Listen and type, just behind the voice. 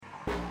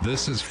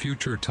This is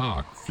Future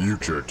Talk.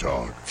 Future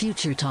Talk.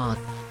 Future Talk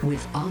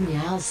with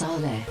Omnial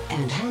Saleh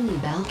and Hani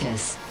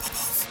Balkis.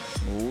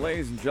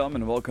 Ladies and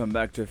gentlemen, welcome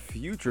back to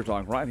Future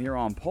Talk right here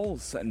on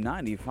Pulse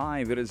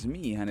 95. It is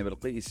me, Hani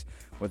Balkis,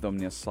 with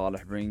Omnial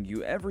Saleh, bringing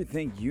you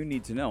everything you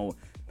need to know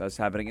that's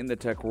happening in the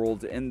tech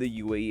world, in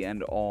the UAE,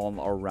 and all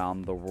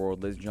around the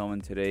world. Ladies and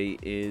gentlemen, today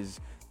is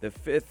the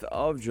 5th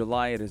of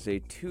July. It is a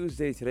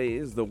Tuesday. Today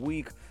is the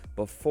week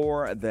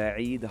before the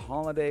Eid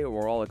holiday.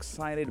 We're all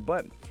excited,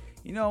 but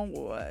you know,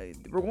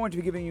 we're going to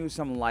be giving you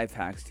some life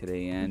hacks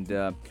today. And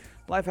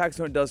life hacks,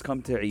 when it does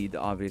come to Eid,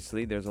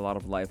 obviously, there's a lot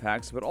of life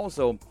hacks. But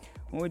also,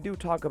 when we do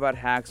talk about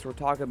hacks, we're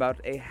talking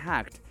about a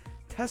hacked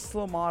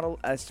Tesla Model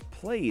S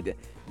Plaid.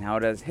 Now,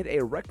 it has hit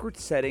a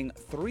record-setting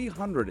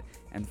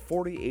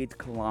 348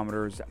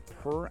 kilometers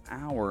per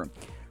hour.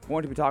 We're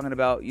going to be talking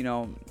about, you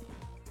know,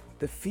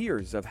 the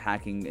fears of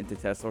hacking into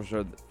Tesla, or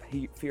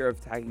the fear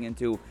of hacking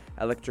into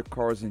electric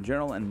cars in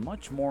general, and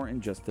much more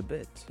in just a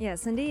bit.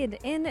 Yes, indeed.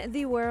 In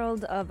the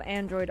world of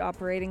Android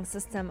operating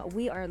system,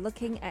 we are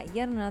looking at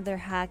yet another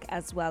hack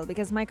as well,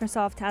 because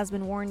Microsoft has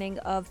been warning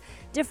of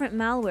different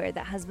malware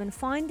that has been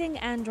finding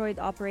Android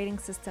operating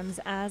systems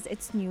as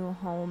its new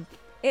home.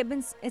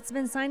 It's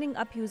been signing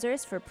up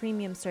users for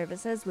premium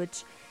services,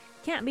 which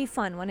can't be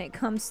fun when it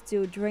comes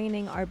to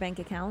draining our bank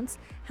accounts.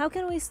 How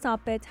can we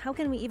stop it? How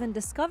can we even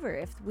discover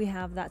if we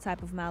have that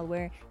type of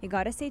malware? You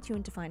gotta stay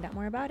tuned to find out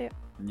more about it.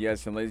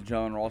 Yes, and ladies and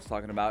gentlemen, we're also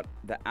talking about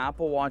the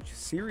Apple Watch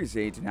Series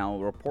 8 now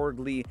will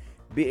reportedly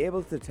be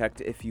able to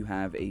detect if you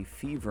have a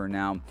fever.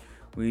 Now,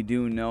 we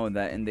do know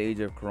that in the age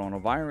of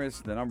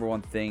coronavirus, the number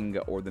one thing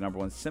or the number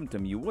one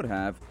symptom you would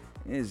have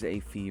is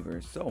a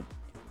fever. So,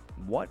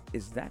 what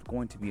is that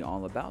going to be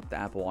all about? The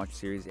Apple Watch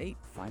Series 8?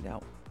 Find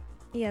out.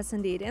 Yes,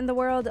 indeed. In the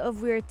world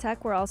of weird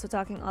tech, we're also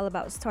talking all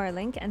about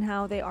Starlink and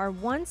how they are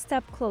one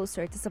step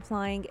closer to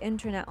supplying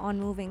internet on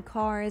moving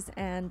cars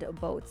and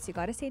boats. You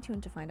gotta stay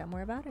tuned to find out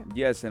more about it.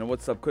 Yes, and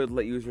WhatsApp could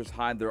let users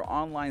hide their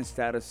online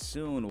status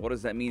soon. What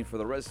does that mean for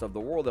the rest of the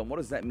world, and what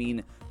does that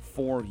mean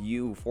for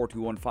you?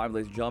 4215,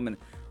 ladies and gentlemen.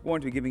 We're going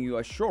to be giving you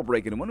a short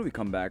break, and when we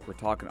come back, we're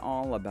talking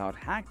all about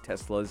hack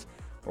Teslas,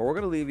 or we're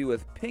going to leave you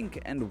with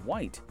Pink and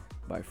White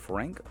by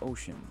Frank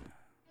Ocean.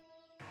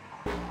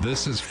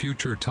 This is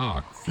Future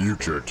Talk.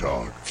 Future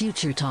Talk.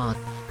 Future Talk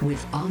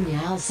with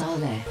Omnial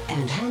Saleh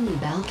and Hani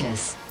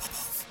Balkis.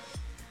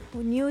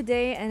 New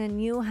day and a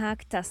new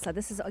hack Tesla.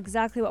 This is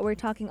exactly what we're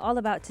talking all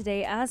about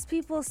today as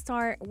people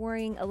start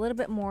worrying a little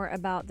bit more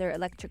about their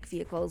electric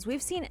vehicles.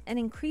 We've seen an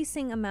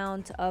increasing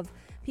amount of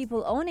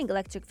people owning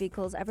electric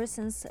vehicles ever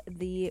since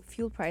the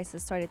fuel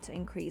prices started to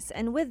increase.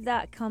 And with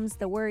that comes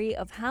the worry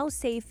of how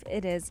safe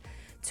it is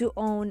to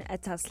own a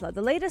Tesla.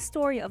 The latest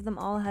story of them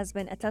all has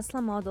been a Tesla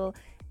Model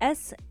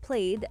S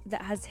Plaid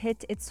that has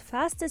hit its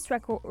fastest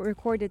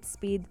recorded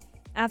speed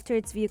after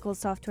its vehicle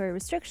software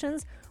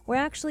restrictions were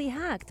actually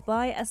hacked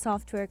by a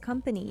software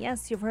company.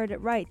 Yes, you've heard it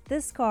right.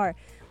 This car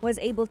was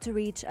able to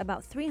reach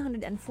about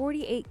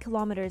 348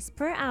 kilometers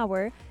per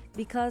hour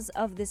because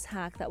of this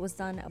hack that was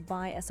done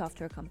by a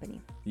software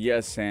company.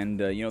 Yes, and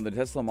you know, the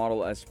Tesla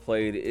Model S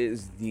Plaid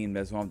is deemed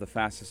as one of the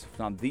fastest, if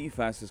not the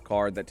fastest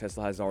car that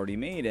Tesla has already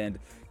made. And,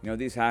 you know,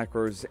 these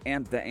hackers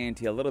amped the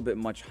ante a little bit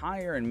much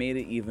higher and made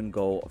it even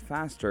go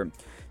faster.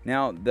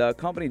 Now, the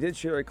company did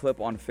share a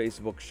clip on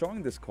Facebook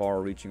showing this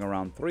car reaching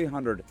around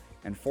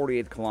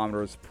 348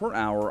 kilometers per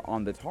hour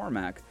on the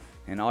tarmac.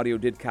 And audio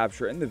did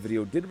capture in the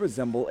video did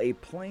resemble a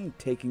plane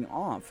taking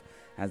off,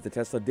 as the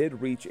Tesla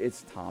did reach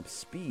its top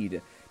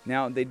speed.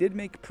 Now, they did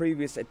make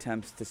previous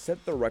attempts to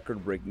set the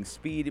record-breaking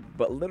speed,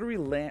 but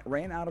literally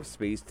ran out of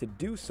space to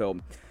do so.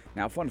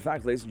 Now, fun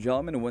fact, ladies and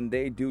gentlemen, when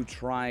they do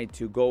try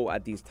to go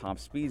at these top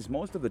speeds,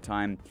 most of the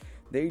time,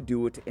 they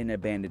do it in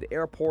abandoned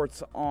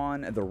airports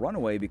on the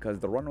runway, because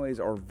the runways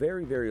are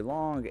very, very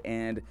long,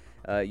 and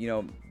you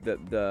know,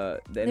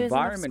 the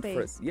environment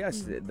for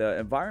it, the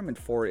environment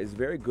for it is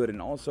very good,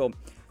 and also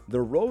the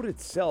road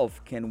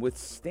itself can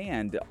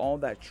withstand all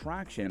that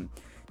traction.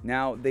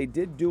 Now, they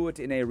did do it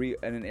in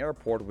an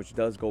airport which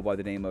does go by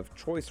the name of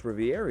Choice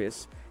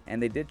Rivieris,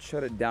 and they did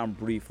shut it down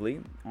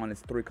briefly on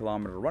its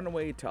 3-kilometer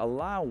runway to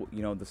allow,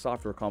 you know, the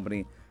software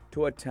company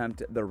to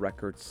attempt the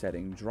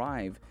record-setting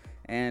drive.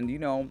 And, you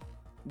know,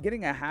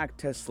 getting a hacked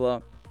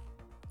Tesla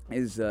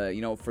is,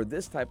 you know, for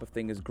this type of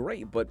thing is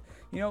great, but,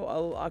 you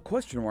know, a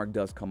question mark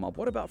does come up.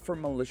 What about for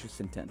malicious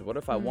intent? What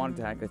if I wanted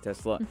to hack a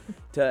Tesla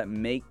to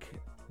make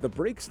the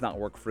brakes not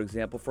work, for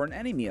example, for an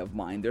enemy of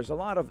mine? There's a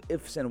lot of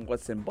ifs and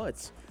whats and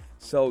buts.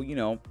 So, you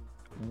know,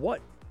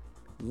 what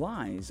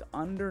lies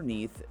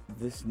underneath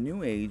this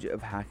new age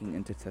of hacking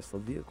into Tesla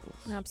vehicles?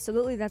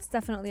 Absolutely. That's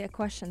definitely a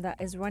question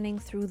that is running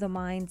through the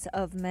minds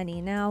of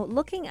many. Now,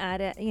 looking at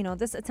it, you know,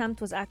 this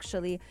attempt was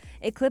actually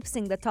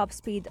eclipsing the top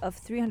speed of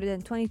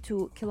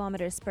 322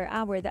 kilometers per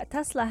hour that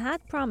Tesla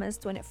had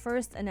promised when it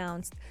first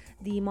announced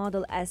the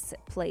Model S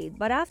Plaid.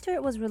 But after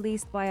it was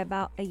released by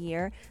about a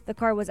year, the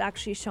car was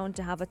actually shown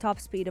to have a top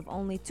speed of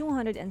only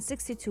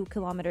 262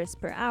 kilometers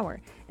per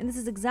hour. And this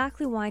is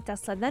exactly why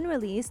Tesla then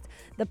released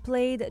the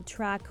Plaid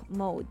Track track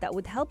mode that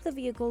would help the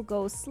vehicle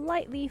go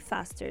slightly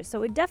faster.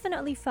 So it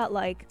definitely felt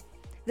like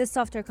this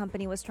software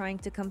company was trying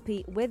to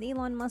compete with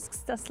Elon Musk's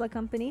Tesla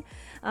company,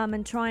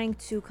 and trying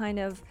to kind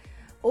of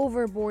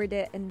overboard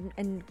it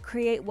and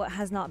create what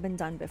has not been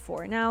done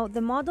before. Now,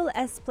 the Model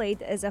S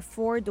Plaid is a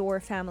 4-door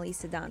family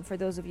sedan, for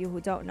those of you who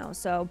don't know.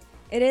 So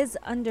it is,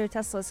 under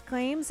Tesla's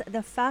claims,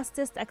 the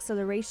fastest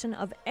acceleration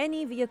of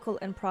any vehicle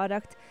and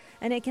product,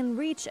 and it can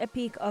reach a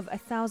peak of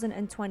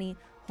 1,020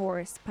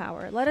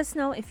 horsepower. Let us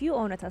know if you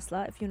own a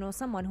Tesla, if you know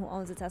someone who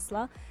owns a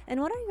Tesla,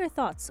 and what are your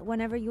thoughts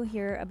whenever you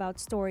hear about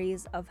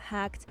stories of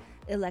hacked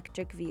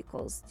electric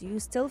vehicles? Do you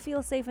still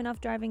feel safe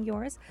enough driving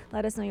yours?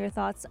 Let us know your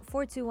thoughts.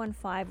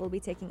 4215. We'll be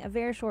taking a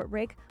very short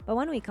break, but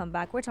when we come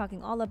back, we're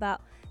talking all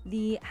about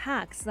the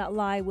hacks that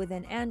lie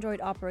within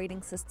Android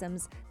operating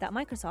systems that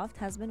Microsoft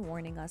has been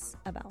warning us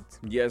about.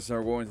 Yes,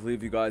 we're going to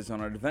leave you guys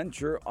on an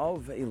adventure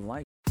of a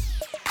life.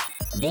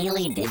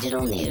 Daily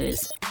digital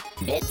news.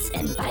 Bits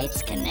and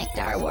bytes connect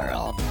our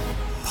world.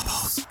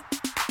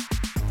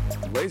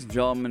 Ladies and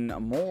gentlemen,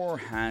 more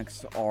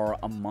hacks are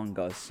among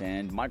us,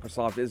 and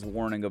Microsoft is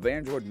warning of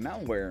Android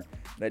malware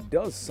that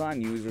does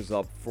sign users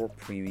up for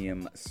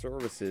premium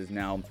services.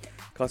 Now,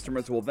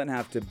 customers will then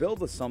have to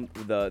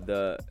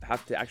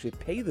have to actually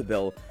pay the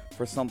bill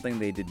for something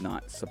they did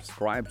not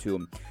subscribe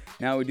to.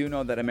 Now, we do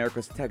know that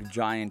America's tech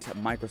giant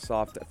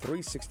Microsoft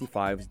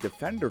 365's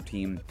Defender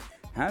team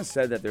has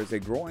said that there's a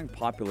growing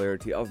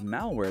popularity of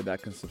malware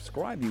that can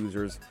subscribe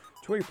users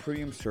to a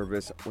premium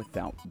service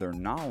without their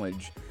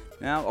knowledge.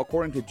 Now,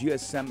 according to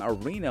GSM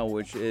Arena,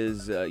 which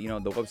is the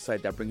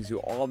website that brings you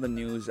all the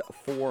news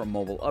for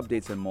mobile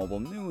updates and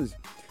mobile news,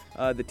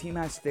 the team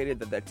has stated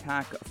that the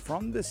attack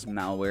from this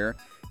malware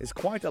is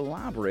quite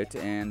elaborate,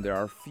 and there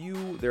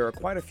are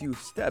quite a few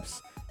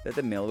steps that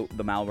the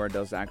malware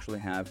does actually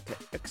have to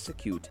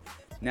execute.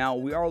 Now,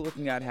 we are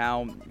looking at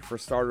how, for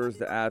starters,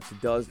 the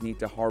apps does need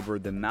to harbor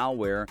the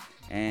malware,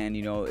 and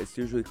it's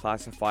usually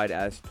classified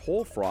as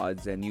toll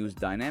frauds and use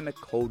dynamic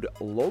code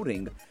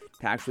loading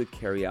to actually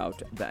carry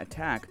out the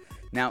attack.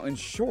 Now, in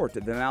short, the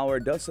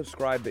malware does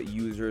subscribe the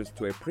users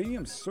to a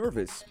premium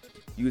service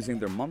using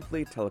their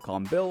monthly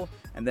telecom bill,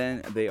 and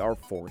then they are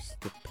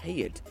forced to pay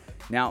it.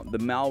 Now, the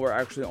malware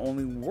actually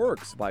only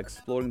works by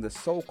exploiting the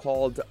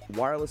so-called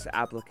wireless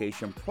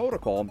application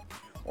protocol,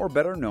 or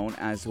better known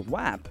as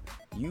WAP,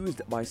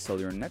 used by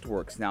cellular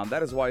networks. Now,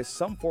 that is why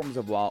some forms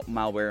of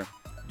malware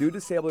do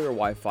disable your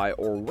Wi-Fi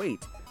or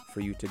wait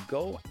for you to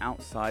go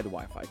outside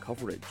Wi-Fi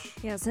coverage.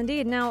 Yes,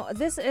 indeed. Now,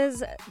 this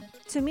is,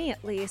 to me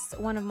at least,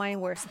 one of my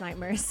worst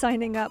nightmares,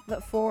 signing up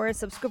for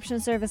subscription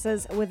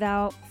services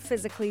without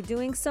physically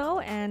doing so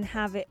and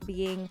have it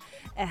being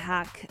a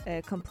hack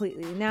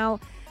completely. Now,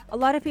 a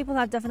lot of people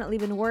have definitely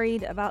been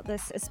worried about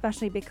this,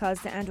 especially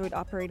because the Android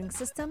operating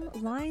system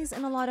lies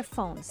in a lot of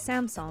phones,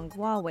 Samsung,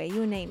 Huawei,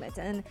 you name it.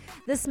 And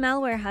this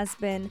malware has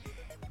been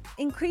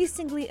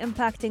increasingly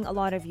impacting a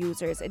lot of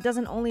users. It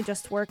doesn't only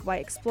just work by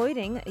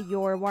exploiting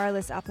your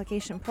wireless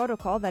application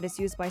protocol that is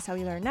used by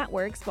cellular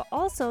networks, but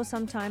also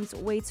sometimes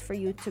waits for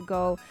you to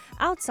go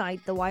outside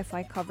the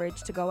Wi-Fi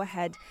coverage to go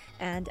ahead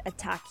and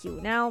attack you.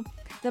 Now,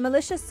 the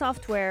malicious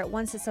software,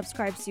 once it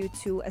subscribes you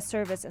to a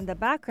service in the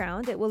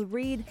background, it will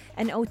read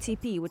an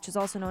OTP, which is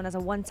also known as a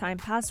one-time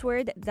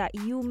password that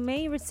you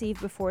may receive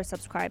before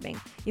subscribing.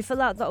 You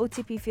fill out the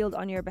OTP field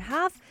on your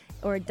behalf,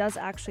 or it does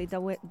actually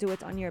do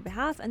it on your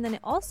behalf, and then it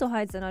also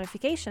hides the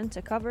notification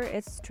to cover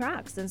its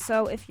tracks. And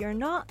so if you're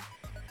not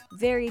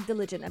very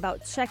diligent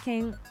about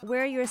checking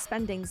where your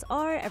spendings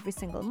are every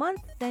single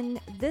month,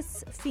 then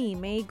this fee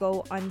may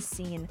go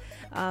unseen.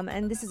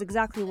 And this is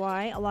exactly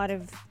why a lot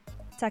of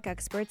tech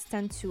experts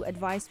tend to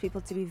advise people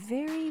to be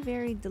very,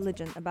 very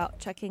diligent about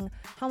checking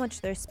how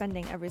much they're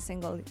spending every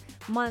single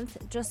month,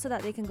 just so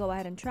that they can go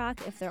ahead and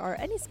track if there are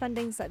any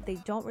spendings that they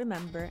don't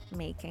remember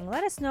making.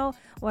 Let us know,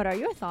 what are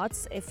your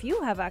thoughts if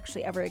you have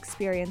actually ever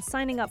experienced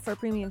signing up for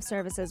premium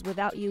services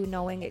without you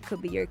knowing. It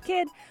could be your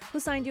kid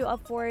who signed you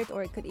up for it,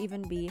 or it could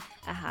even be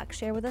a hack.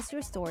 Share with us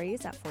your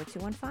stories at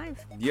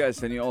 4215.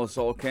 Yes, and you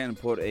also can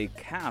put a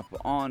cap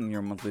on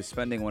your monthly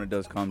spending when it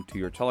does come to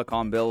your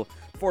telecom bill.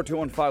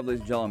 4215, ladies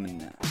and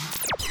gentlemen.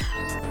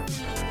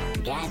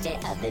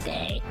 Gadget of the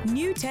day.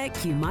 New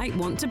tech you might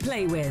want to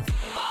play with.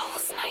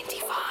 Pulse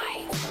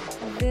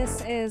 95.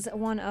 This is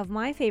one of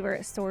my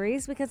favorite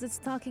stories because it's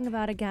talking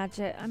about a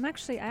gadget. I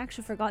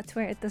actually forgot to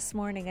wear it this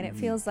morning, and it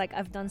feels like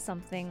I've done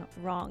something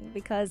wrong,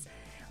 because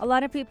a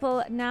lot of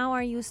people now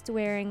are used to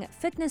wearing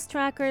fitness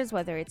trackers,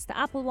 whether it's the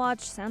Apple Watch,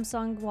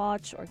 Samsung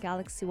Watch, or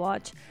Galaxy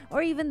Watch,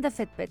 or even the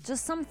Fitbit,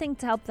 just something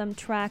to help them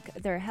track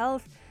their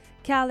health,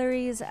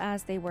 calories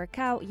as they work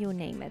out, you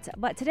name it.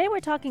 But today we're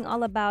talking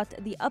all about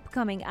the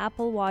upcoming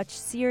Apple Watch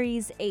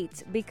Series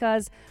 8,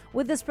 because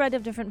with the spread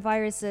of different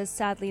viruses,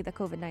 sadly the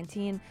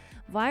COVID-19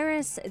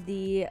 virus,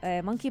 the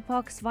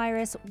monkeypox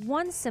virus,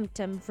 one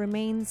symptom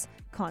remains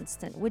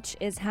constant, which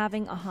is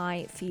having a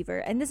high fever.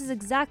 And this is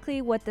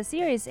exactly what the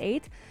Series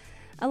 8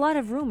 a lot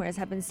of rumors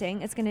have been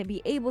saying it's going to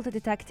be able to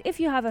detect if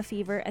you have a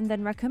fever and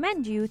then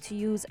recommend you to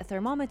use a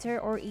thermometer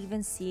or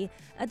even see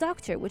a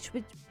doctor, which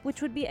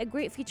would be a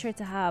great feature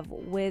to have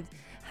with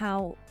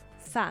how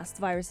fast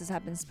viruses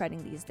have been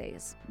spreading these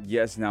days.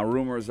 Yes, now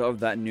rumors of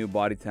that new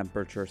body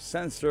temperature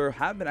sensor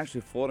have been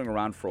actually floating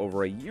around for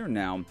over a year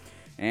now.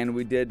 And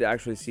we did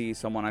actually see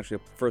someone actually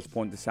first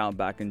point this out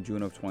back in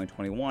June of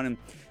 2021.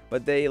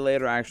 But they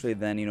later actually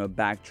then,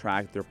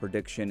 backtracked their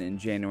prediction in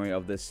January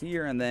of this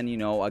year. And then,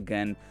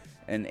 again,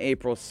 in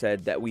April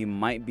said that we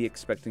might be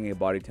expecting a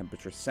body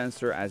temperature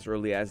sensor as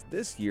early as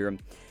this year.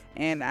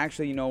 And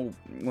actually,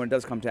 when it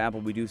does come to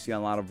Apple, we do see a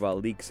lot of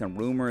leaks and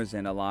rumors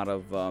and a lot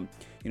of,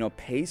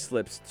 pay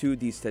slips to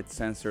these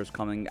sensors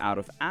coming out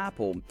of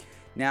Apple.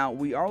 Now,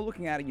 we are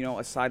looking at,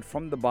 aside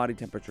from the body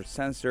temperature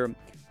sensor,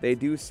 they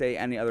do say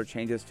any other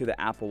changes to the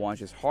Apple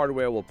Watch's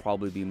hardware will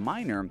probably be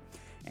minor.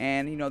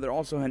 And, they're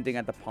also hinting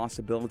at the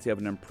possibility of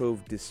an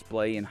improved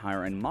display in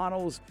higher-end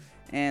models.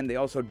 And they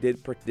also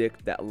did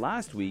predict that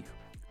last week,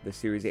 the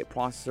Series 8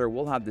 processor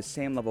will have the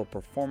same level of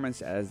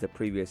performance as the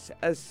previous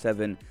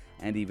S7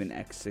 and even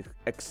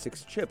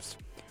X6 chips,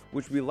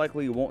 which we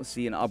likely won't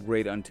see an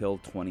upgrade until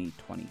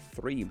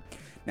 2023.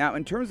 Now,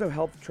 in terms of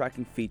health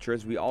tracking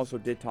features, we also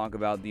did talk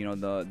about the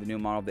new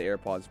model of the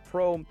AirPods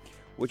Pro,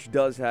 which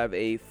does have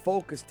a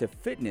focus to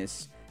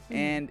fitness,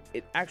 and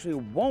it actually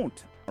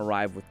won't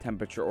arrive with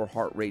temperature or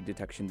heart rate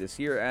detection this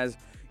year, as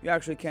you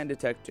actually can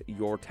detect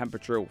your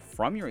temperature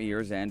from your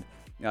ears and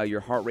your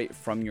heart rate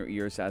from your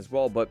ears as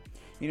well. But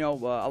a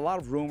lot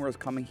of rumors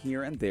coming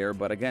here and there,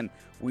 but again,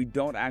 we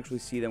don't actually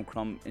see them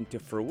come into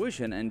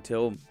fruition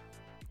until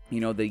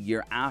the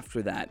year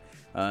after that.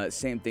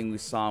 Same thing we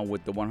saw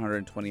with the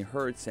 120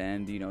 hertz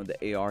and the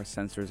AR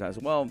sensors as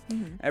well.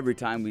 Every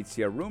time we'd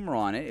see a rumor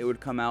on it, it would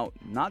come out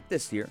not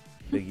this year,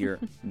 the year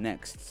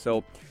next.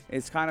 So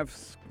it's kind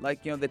of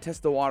like they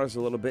test the waters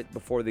a little bit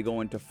before they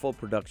go into full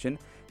production.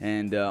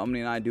 And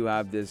Omni and I do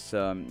have this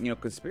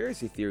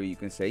conspiracy theory, you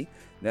can say,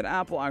 that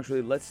Apple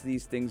actually lets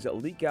these things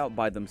leak out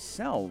by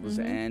themselves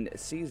and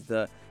sees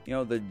the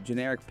the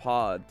generic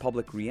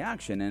public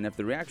reaction. And if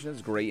the reaction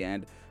is great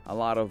and a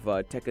lot of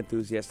tech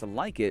enthusiasts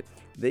like it,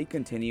 they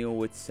continue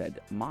with said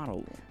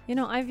model.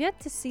 I've yet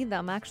to see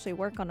them actually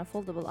work on a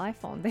foldable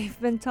iPhone. They've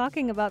been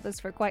talking about this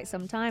for quite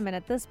some time, and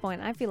at this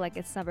point, I feel like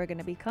it's never going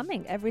to be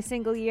coming. Every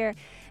single year,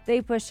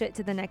 they push it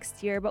to the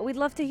next year, but we'd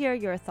love to hear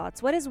your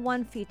thoughts. What is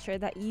one feature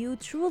that you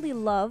truly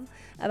love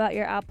about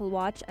your Apple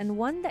Watch and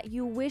one that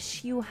you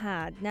wish you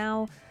had?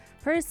 Now,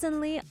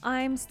 personally,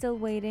 I'm still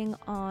waiting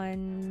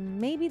on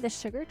maybe the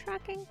sugar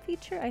tracking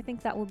feature. I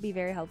think that would be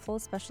very helpful,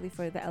 especially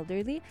for the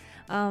elderly.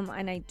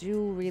 And I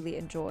do really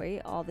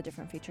enjoy all the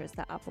different features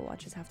that Apple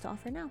Watches have to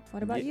offer now.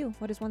 What about you?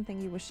 What is one thing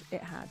you wish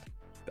it had?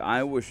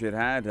 I wish it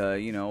had,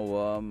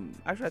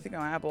 actually, I think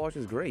my Apple Watch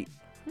is great.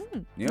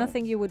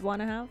 Nothing you would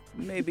want to have?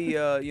 Maybe,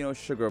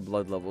 sugar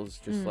blood levels,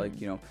 just like,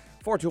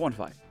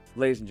 4215.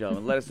 Ladies and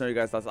gentlemen, let us know your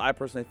guys' thoughts. I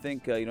personally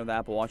think, the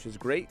Apple Watch is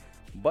great,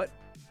 but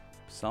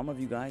some of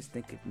you guys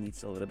think it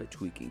needs a little bit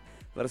tweaking.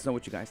 Let us know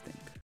what you guys think.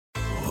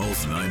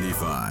 Pulse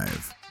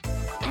 95.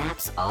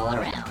 Apps all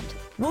around.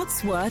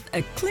 What's worth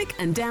a click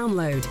and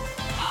download?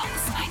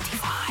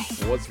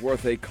 What's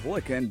worth a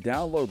click and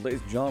download,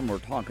 ladies and gentlemen? We're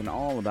talking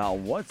all about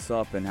what's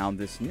up and how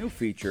this new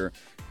feature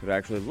could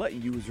actually let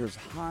users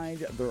hide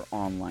their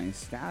online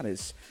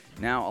status.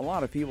 Now, a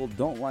lot of people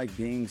don't like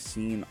being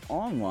seen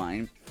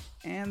online,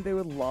 and they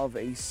would love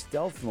a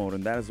stealth mode,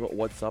 and that is what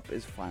What's Up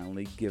is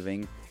finally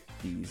giving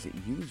these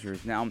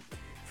users. Now,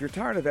 if you're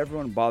tired of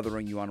everyone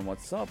bothering you on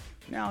What's Up,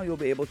 now you'll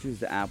be able to use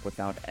the app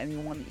without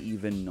anyone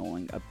even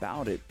knowing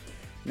about it.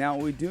 Now,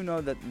 we do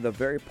know that the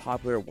very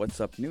popular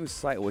What's Up news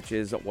site, which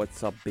is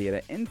What's Up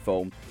Beta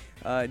Info,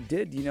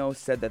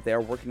 said that they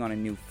are working on a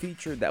new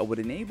feature that would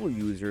enable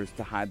users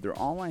to hide their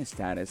online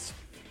status.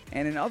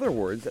 And in other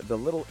words, the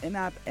little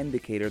in-app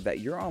indicator that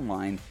you're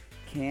online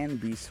can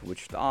be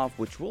switched off,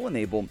 which will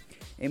enable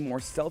a more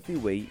stealthy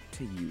way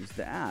to use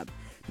the app.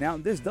 Now,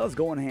 this does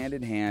go hand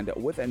in hand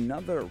with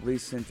another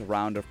recent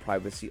round of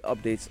privacy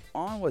updates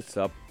on What's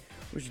Up,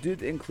 which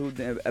did include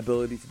the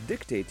ability to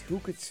dictate who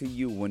could see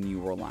you when you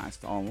were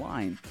last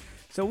online.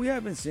 So we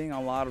have been seeing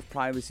a lot of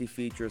privacy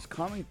features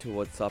coming to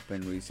What's Up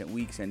in recent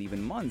weeks and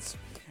even months,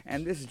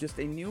 and this is just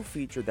a new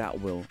feature that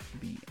will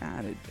be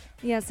added.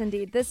 Yes,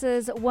 indeed. This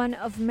is one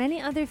of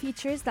many other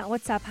features that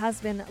WhatsApp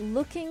has been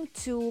looking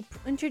to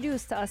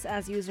introduce to us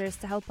as users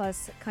to help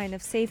us kind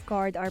of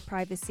safeguard our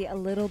privacy a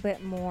little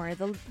bit more.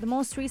 The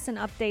most recent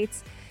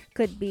updates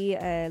could be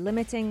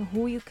limiting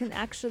who you can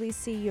actually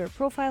see your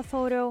profile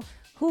photo,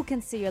 who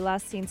can see your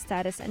last seen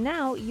status, and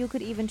now you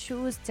could even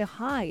choose to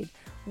hide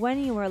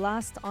when you were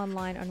last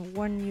online and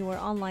when you were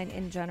online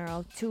in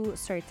general to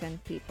certain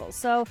people.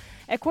 So,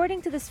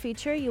 according to this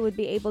feature, you would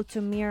be able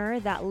to mirror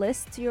that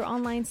list to your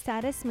online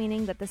status,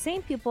 meaning that the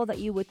same people that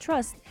you would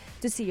trust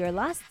to see your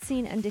last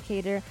seen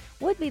indicator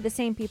would be the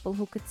same people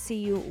who could see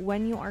you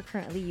when you are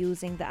currently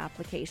using the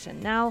application.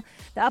 Now,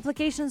 the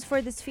applications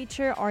for this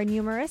feature are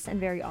numerous and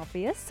very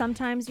obvious.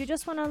 Sometimes you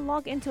just want to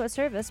log into a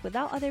service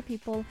without other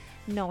people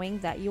knowing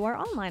that you are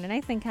online. And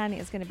I think Hani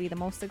is going to be the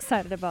most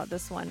excited about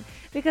this one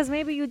because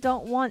maybe you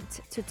don't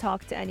want to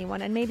talk to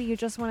anyone and maybe you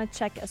just want to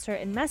check a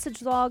certain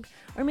message log,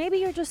 or maybe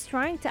you're just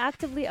trying to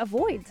actively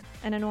avoid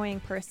an annoying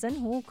person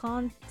who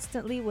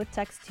constantly would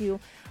text you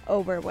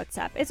over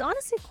WhatsApp. It's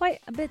honestly quite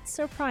a bit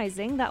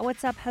surprising that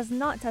WhatsApp has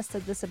not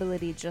tested this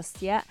ability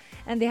just yet,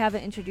 and they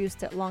haven't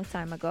introduced it a long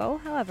time ago.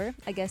 However,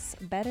 I guess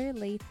better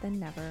late than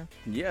never.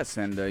 Yes,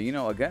 and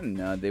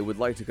again, they would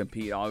like to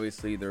compete.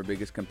 Obviously, their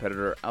biggest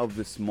competitor of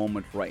this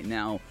moment right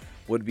now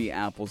would be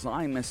Apple's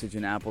iMessage,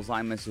 and Apple's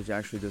iMessage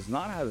actually does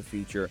not have a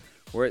feature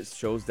where it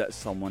shows that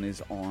someone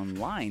is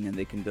online, and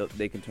they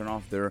can turn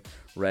off their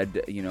red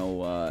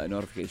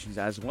notifications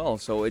as well.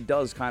 So it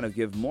does kind of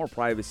give more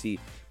privacy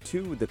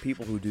to the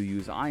people who do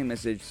use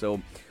iMessage.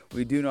 So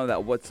we do know that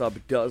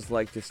WhatsApp does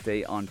like to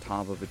stay on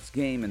top of its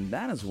game, and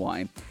that is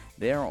why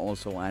they are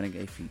also adding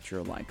a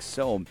feature like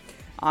so.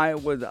 I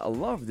would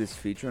love this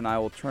feature, and I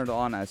will turn it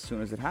on as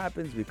soon as it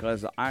happens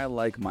because I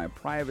like my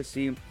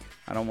privacy.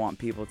 I don't want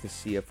people to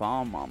see if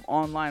I'm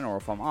online or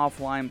if I'm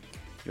offline.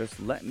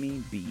 Just let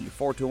me be.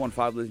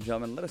 4215, ladies and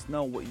gentlemen, let us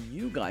know what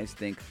you guys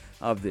think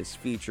of this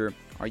feature.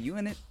 Are you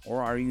in it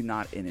or are you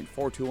not in it?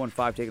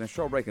 4215, taking a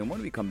short break, and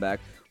when we come back,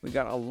 we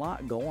got a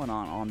lot going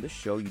on this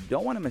show. You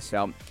don't want to miss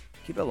out.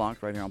 Keep it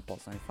locked right here on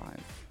Pulse 95.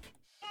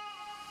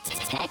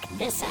 Check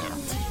this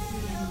out.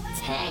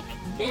 Check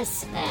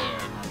this out.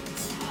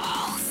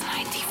 Pulse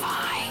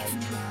 95.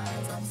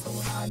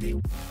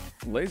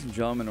 Ladies and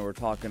gentlemen, we're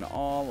talking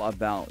all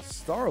about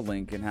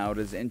Starlink and how it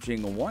is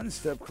inching one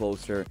step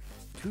closer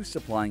to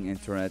supplying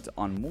internet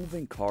on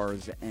moving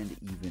cars and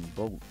even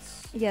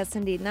boats. Yes,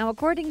 indeed. Now,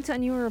 according to a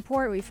new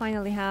report, we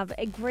finally have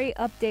a great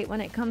update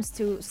when it comes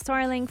to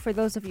Starlink. For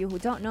those of you who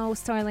don't know,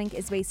 Starlink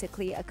is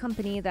basically a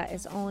company that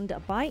is owned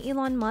by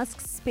Elon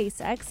Musk's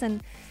SpaceX,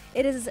 and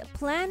it is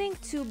planning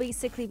to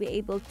basically be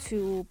able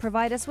to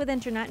provide us with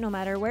internet no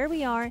matter where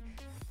we are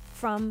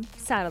from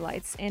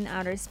satellites in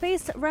outer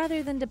space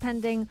rather than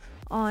depending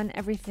on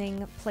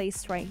everything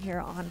placed right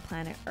here on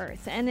planet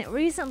Earth. And it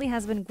recently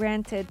has been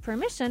granted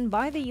permission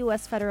by the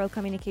U.S. Federal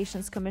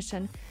Communications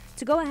Commission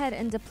to go ahead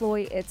and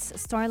deploy its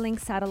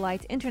Starlink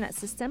satellite internet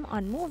system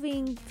on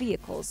moving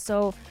vehicles.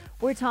 So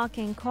we're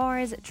talking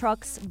cars,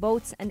 trucks,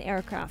 boats, and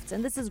aircraft.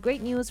 And this is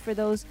great news for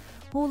those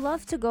who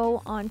love to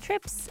go on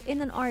trips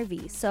in an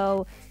RV.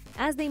 So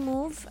as they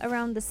move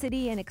around the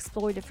city and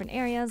explore different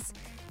areas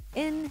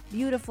in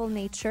beautiful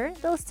nature,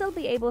 they'll still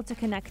be able to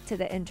connect to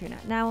the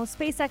internet. Now,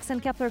 SpaceX and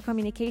Kepler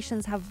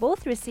Communications have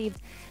both received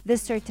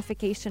this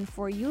certification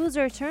for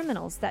user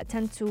terminals that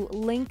tend to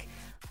link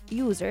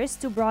users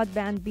to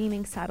broadband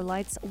beaming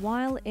satellites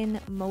while in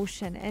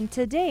motion. And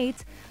to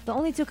date, the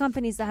only two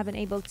companies that have been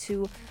able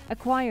to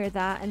acquire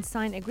that and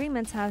sign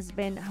agreements has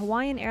been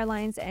Hawaiian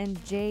Airlines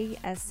and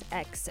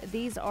JSX.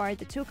 These are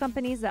the two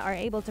companies that are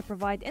able to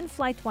provide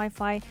in-flight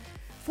Wi-Fi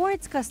for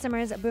its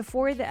customers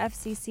before the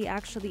FCC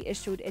actually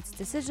issued its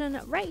decision.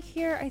 Right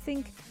here, I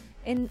think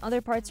in other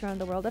parts around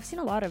the world, I've seen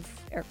a lot of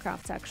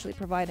aircrafts actually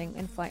providing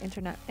in-flight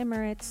internet.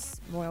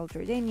 Emirates, Royal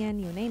Jordanian,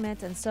 you name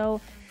it. And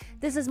so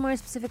this is more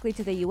specifically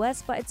to the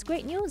US, but it's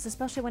great news,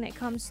 especially when it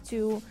comes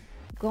to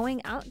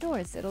going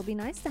outdoors. It'll be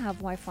nice to have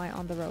Wi-Fi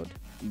on the road.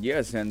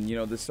 Yes, and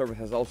this service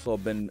has also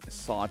been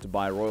sought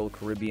by Royal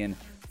Caribbean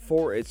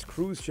for its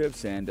cruise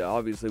ships, and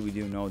obviously we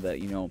do know that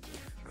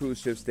cruise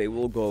ships, they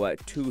will go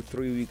at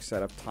 2-3 weeks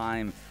at a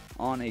time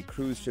on a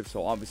cruise ship.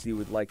 So obviously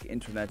with like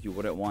internet, you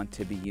wouldn't want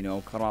to be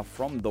cut off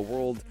from the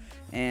world.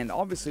 And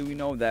obviously we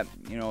know that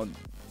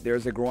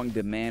there's a growing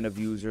demand of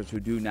users who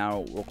do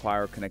now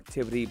require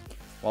connectivity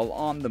while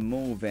on the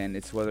move, and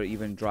it's whether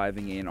even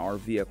driving an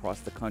RV across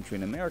the country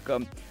in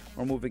America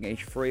or moving a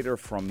freighter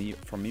from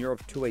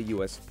Europe to a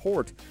U.S.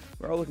 port.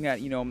 We're looking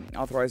at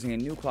authorizing a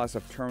new class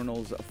of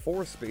terminals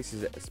for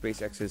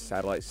SpaceX's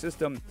satellite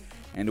system,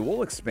 and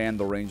will expand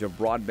the range of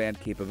broadband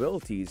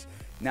capabilities.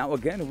 Now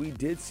again, we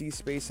did see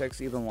SpaceX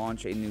even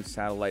launch a new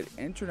satellite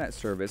internet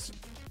service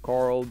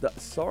called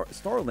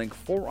Starlink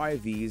for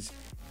IVs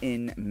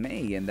in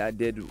May, and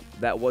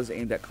that was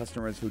aimed at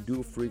customers who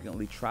do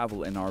frequently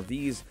travel in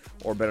RVs,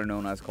 or better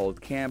known as called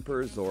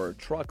campers or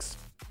trucks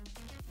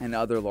and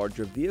other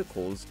larger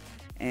vehicles.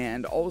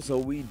 And also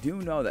we do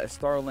know that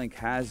Starlink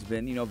has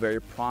been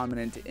very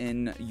prominent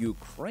in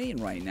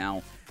Ukraine right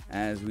now,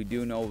 as we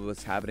do know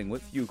what's happening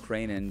with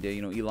Ukraine, and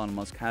Elon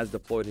Musk has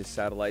deployed his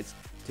satellites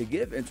to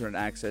give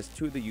internet access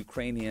to the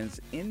Ukrainians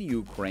in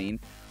Ukraine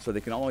so they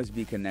can always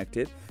be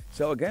connected.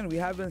 So again, we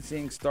have been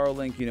seeing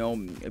Starlink,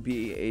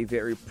 be a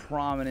very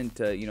prominent,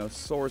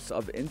 source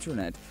of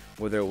internet,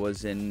 whether it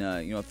was in,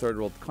 third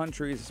world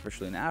countries,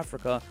 especially in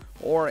Africa,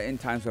 or in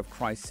times of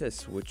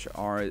crisis, which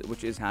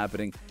is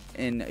happening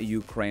in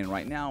Ukraine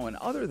right now. And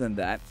other than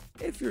that,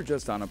 if you're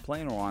just on a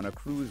plane or on a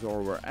cruise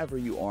or wherever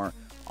you are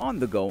on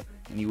the go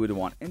and you would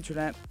want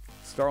internet,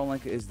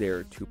 Starlink is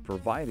there to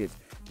provide it.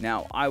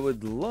 Now, I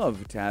would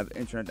love to have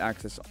internet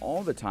access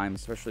all the time,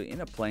 especially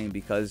in a plane,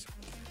 because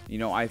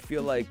I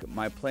feel like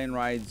my plane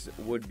rides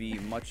would be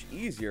much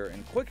easier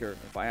and quicker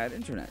if I had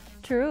internet.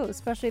 True,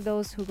 especially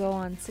those who go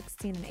on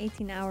 16 and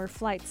 18-hour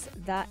flights.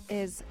 That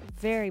is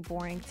very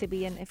boring to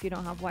be in if you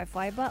don't have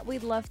Wi-Fi, but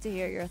we'd love to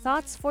hear your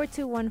thoughts.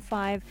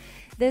 4215.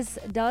 This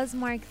does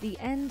mark the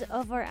end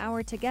of our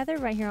hour together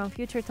right here on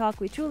Future Talk.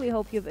 We truly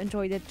hope you've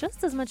enjoyed it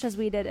just as much as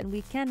we did, and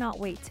we cannot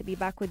wait to be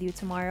back with you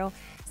tomorrow.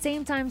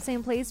 Same time,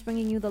 same place,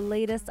 bringing you the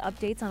latest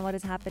updates on what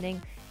is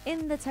happening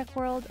in the tech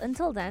world.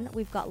 Until then,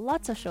 we've got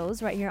lots of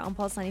shows right here on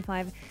Pulse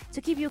 95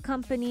 to keep you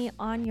company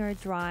on your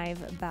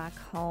drive back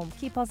home.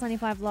 Keep Pulse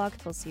 95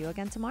 locked. We'll see you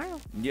again tomorrow.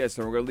 Yes,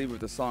 and we're going to leave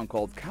with a song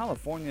called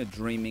California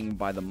Dreaming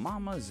by the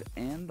Mamas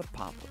and the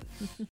Papas.